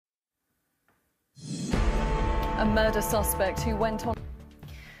A murder suspect who went on...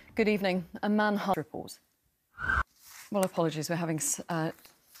 Good evening. A manhunt report. Well, apologies, we're having...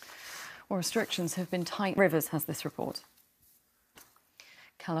 restrictions have been tight. Rivers has this report.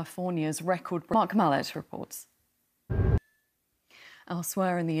 California's record... Mark Mallet reports.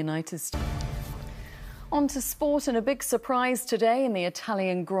 Elsewhere in the United States. On to sport, and a big surprise today in the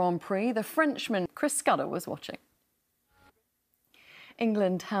Italian Grand Prix. The Frenchman Chris Scudder was watching.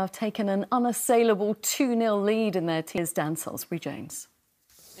 England have taken an unassailable 2-0 lead in their team. Dan Salisbury-Jones.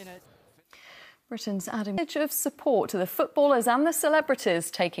 Britain's adding a message of support to the footballers and the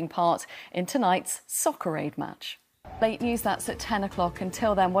celebrities taking part in tonight's Soccer Aid match. Late news, that's at 10 o'clock.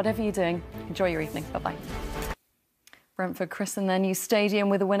 Until then, whatever you're doing, enjoy your evening. Bye-bye. Brentford christened their new stadium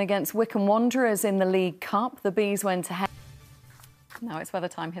with a win against Wycombe Wanderers in the League Cup. The Bees went ahead. Now it's weather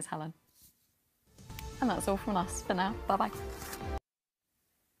time. Here's Helen. And that's all from us for now. Bye-bye.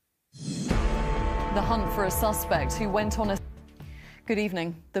 The hunt for a suspect who went on a... Good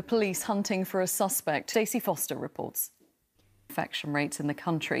evening. The police hunting for a suspect. Stacey Foster reports. Infection rates in the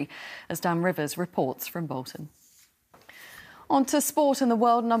country, as Dan Rivers reports from Bolton. On to sport, and the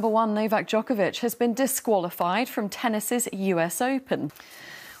world number one Novak Djokovic has been disqualified from tennis's US Open.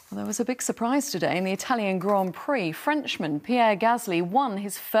 Well, there was a big surprise today in the Italian Grand Prix. Frenchman Pierre Gasly won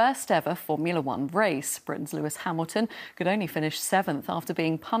his first ever Formula One race. Britain's Lewis Hamilton could only finish 7th after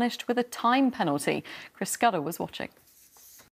being punished with a time penalty. Chris Scudder was watching.